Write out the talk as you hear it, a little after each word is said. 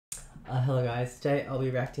Hello guys, today I'll be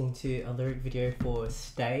reacting to a lyric video for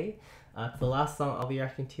Stay. For the last song I'll be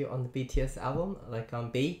reacting to on the BTS album, like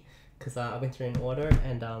B, because I went through in order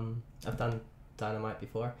and I've done Dynamite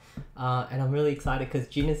before. And I'm really excited because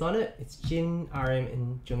Jin is on it. It's Jin, RM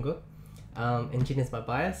and Jungkook. And Jin is my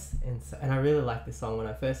bias, and I really like this song. When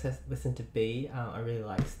I first listened to B, I really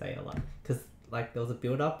like Stay a lot because like there was a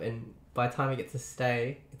build up, and by the time it gets to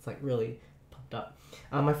Stay, it's like really pumped up.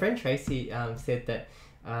 My friend Tracy said that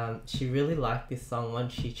she really liked this song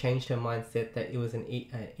once she changed her mindset that it was an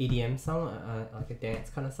EDM song, like a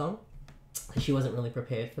dance kind of song. She wasn't really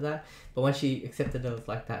prepared for that, but once she accepted it was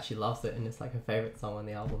like that, she loves it and it's like her favorite song on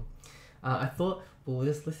the album. I thought we'll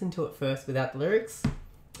just listen to it first without the lyrics,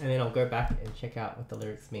 and then I'll go back and check out what the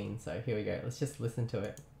lyrics mean. So here we go, let's just listen to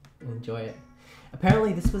it and enjoy it.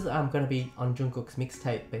 Apparently this was going to be on Jungkook's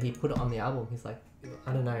mixtape, but he put it on the album. He's like,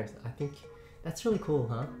 I don't know, I think that's really cool,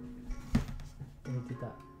 huh? He did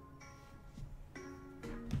that.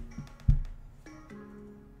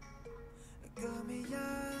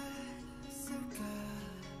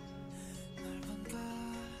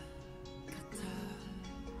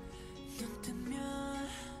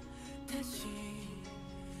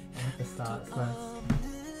 I like the start, it's nice.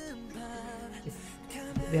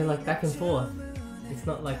 They're like back and forth. It's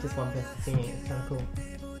not like just one person singing, it's kind of cool.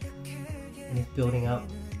 And it's building up.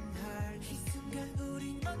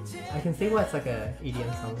 I can see why it's like a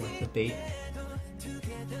EDM song, like the beat.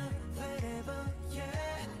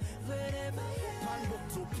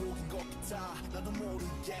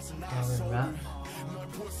 Rap.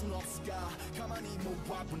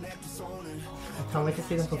 I can't wait to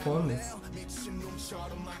see them perform this.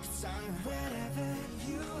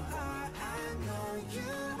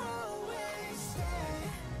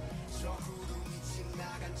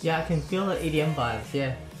 Yeah, I can feel the EDM vibes,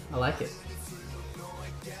 yeah, I like it.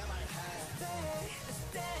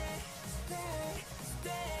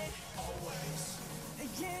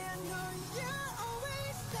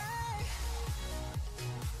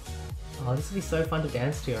 Oh, this would be so fun to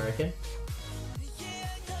dance to, I reckon.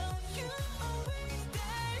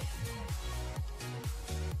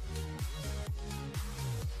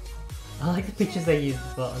 I like the pictures they used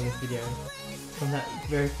as well in this video. From that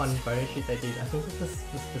very fun photo shoot they did. I think it was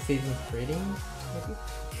the season's greeting, maybe?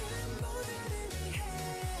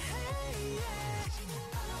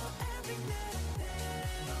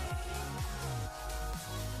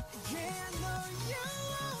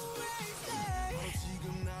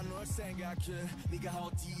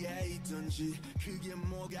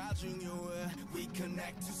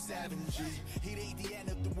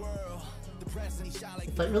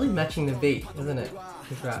 It's like really matching the beat, isn't it?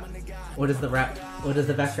 His rap. Or does the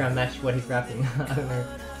background match what he's rapping? I don't know.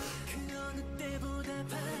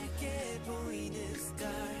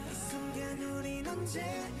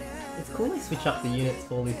 It's cool they switch up the units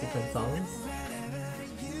for all these different songs.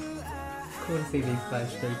 It's cool to see these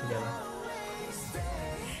guys three together.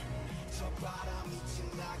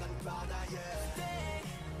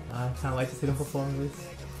 I can't wait to see them perform this.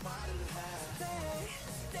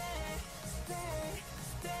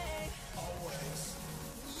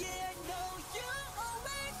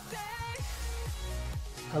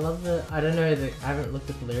 I love I don't know, I haven't looked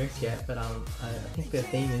at the lyrics yet, but I think their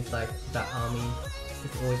theme is like that army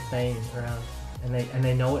is always staying around, and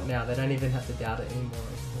they know it now. They don't even have to doubt it anymore.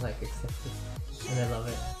 It's like accepted, and they love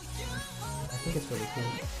it. I think it's really cool.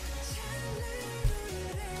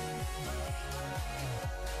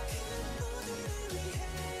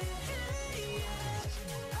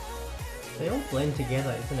 They all blend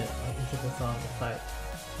together, isn't it? Like into the song. It's like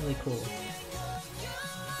really cool.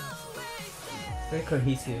 Very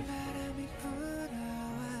cohesive.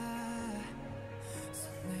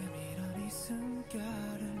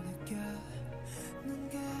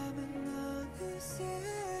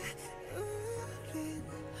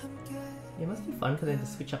 It must be fun for them to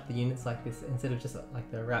switch up the units like this instead of just like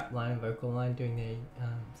the rap line, vocal line doing their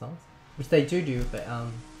songs, which they do, but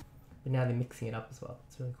now they're mixing it up as well.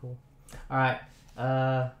 It's really cool. All right,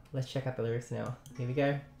 let's check out the lyrics now. Here we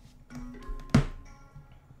go.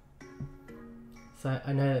 So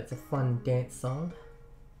I know it's a fun dance song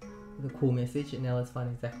with a cool message, and now let's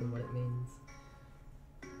find exactly what it means.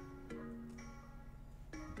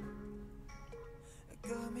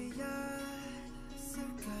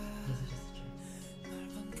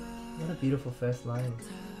 What a beautiful first line.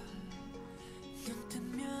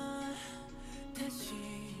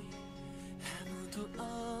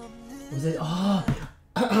 Was it?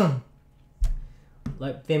 Oh!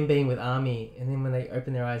 Like them being with ARMY, and then when they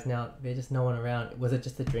open their eyes now, there's just no one around. Was it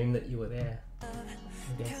just a dream that you were there? I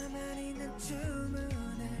guess.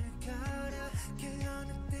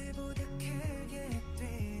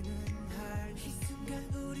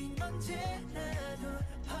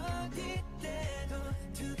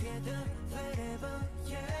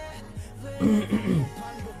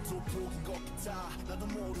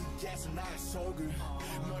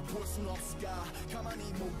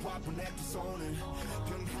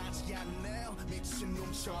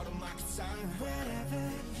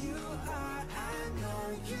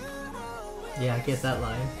 Yeah, I get that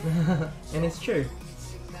line. And it's true.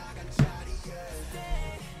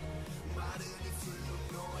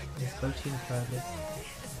 Let's go to try this.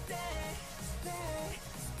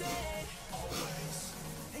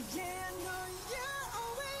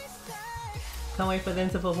 Can't wait for them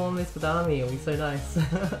to perform this with Army, it'll be so nice. It's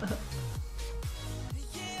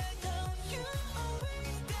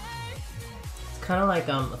kind of like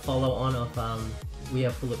a follow on of We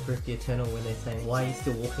Are Bulletproof the Eternal when they're saying, why are you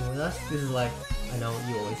still walking with us? This is like, I know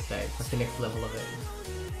you always stay. It's like the next level of it.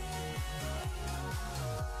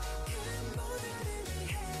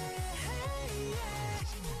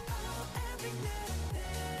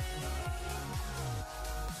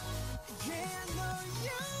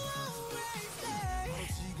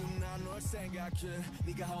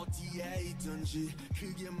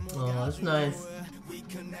 Oh, that's nice.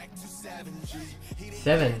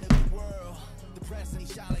 7.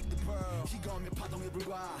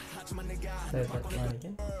 Say that line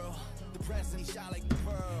again.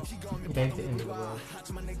 Game to end of the world.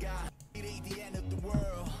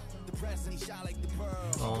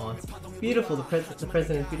 Oh, it's beautiful. The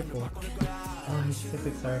president is beautiful. Oh, he's so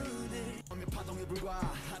big, sorry.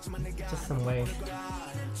 Just some waves.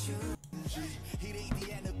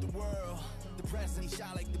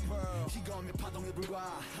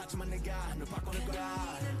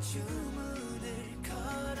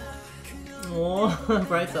 Oh,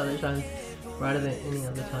 bright side that shines brighter than any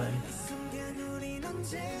other time.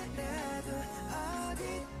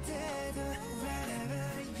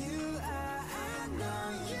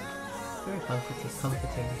 Very comforting.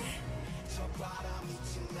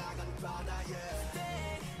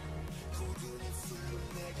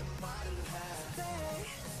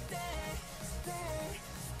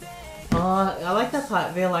 Oh, I like that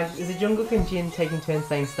part. They're like, is it Jungkook and Jin taking turns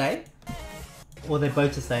saying stay? Or they're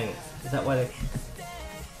both just saying it? Is that why they...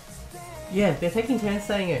 Yeah, they're taking turns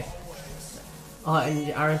saying it. Oh, and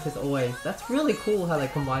Aaron says always. That's really cool how they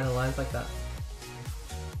combine the lines like that.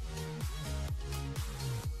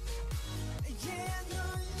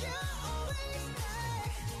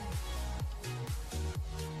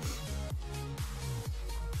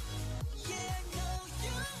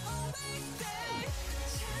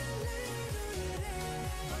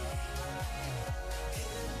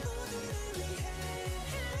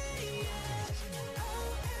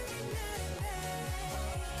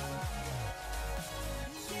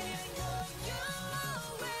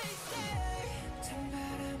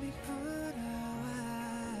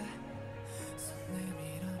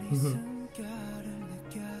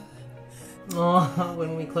 Oh,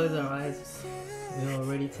 when we close our eyes, we're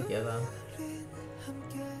already together.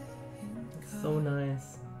 It's so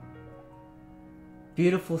nice.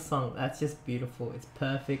 Beautiful song. That's just beautiful. It's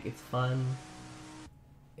perfect. It's fun.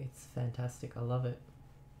 It's fantastic. I love it.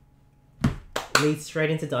 Leads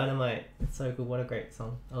straight into Dynamite. It's so good. What a great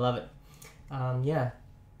song. I love it. Yeah.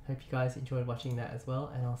 Hope you guys enjoyed watching that as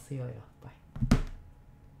well, and I'll see you later. Bye.